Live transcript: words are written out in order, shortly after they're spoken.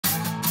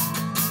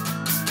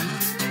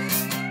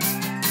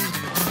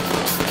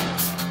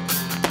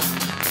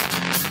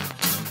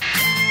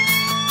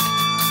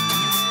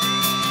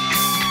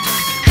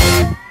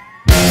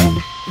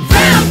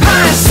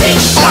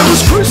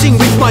dancing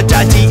with my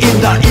daddy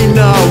in the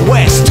inner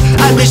west.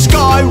 And this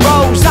guy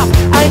rolls up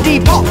and he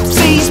pops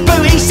his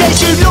boot. He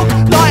says, you look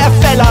like a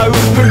fellow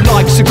who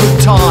likes a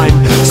good time,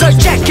 so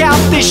check out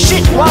this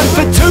shit, 1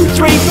 for 2,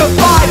 3 for 5.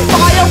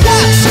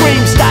 Fireworks,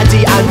 screams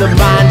daddy, and the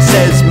man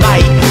says,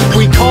 mate,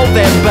 we call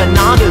them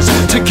bananas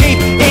to keep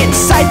it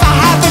safe. I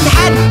haven't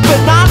had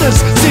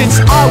bananas since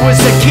I was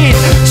a kid.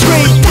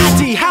 Scream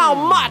daddy, how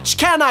much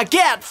can I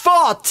get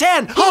for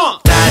 10?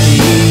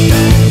 Daddy,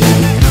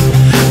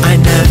 I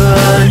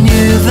never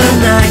knew the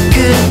night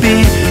could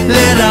be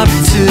lit up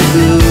to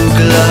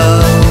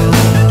glow,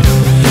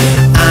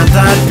 and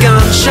that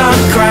gunshot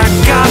crack,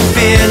 I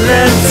feel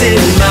it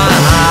in my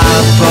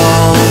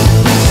bones,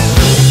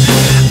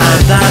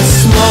 and that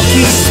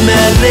smoky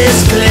smell is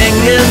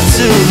clinging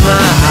to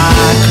my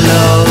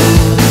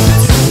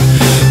clothes.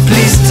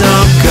 Please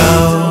don't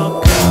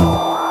go.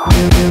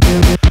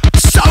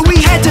 So we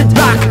headed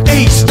back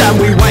east and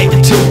we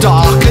waited till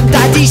dark, and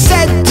daddy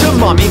said to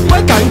mummy,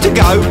 we're going to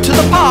go to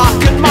the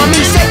park. And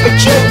mummy said, but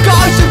you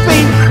guys have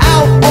been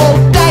out all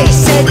day.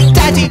 Said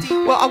daddy,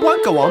 well, I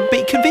won't go on, but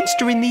he convinced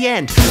her in the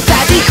end.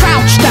 Daddy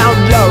crouched down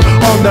low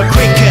on the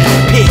cricket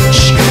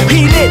pitch.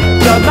 He lit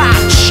the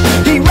match,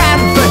 he ran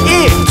for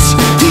it.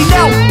 He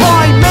knelt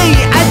by me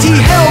and he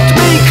held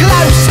me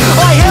close.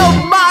 I held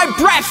my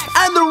breath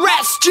and the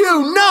rest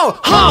you know,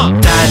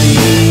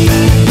 Daddy,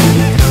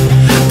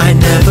 I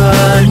never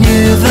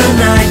knew the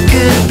night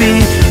could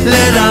be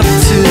lit up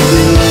to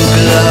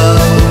glow,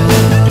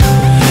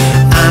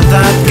 and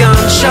that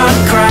gunshot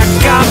crack,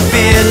 I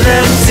feel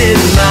it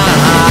in my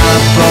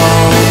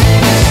bones,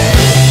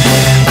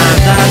 and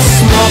that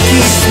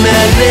smoky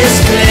smell is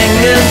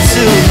clinging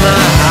to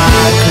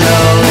my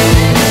clothes.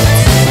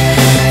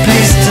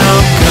 Please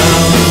don't go.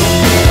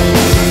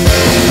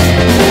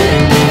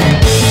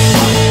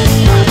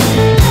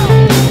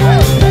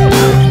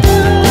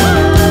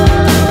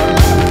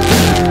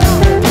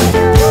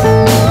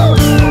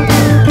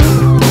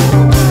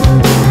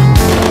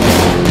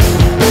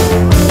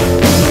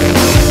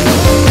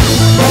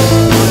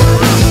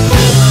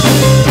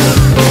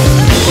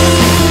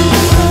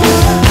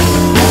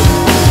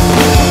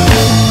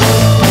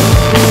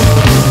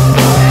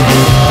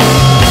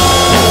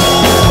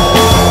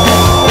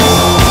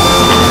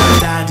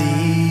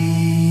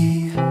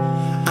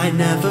 I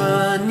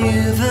never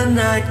knew the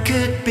night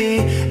could be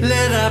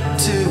lit up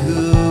to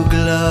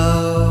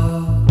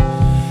glow,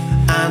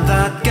 and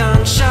that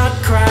gunshot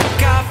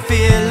crack, I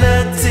feel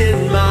it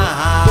in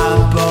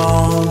my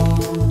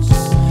bones,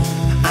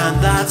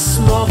 and that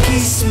smoky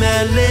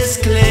smell is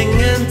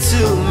clinging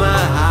to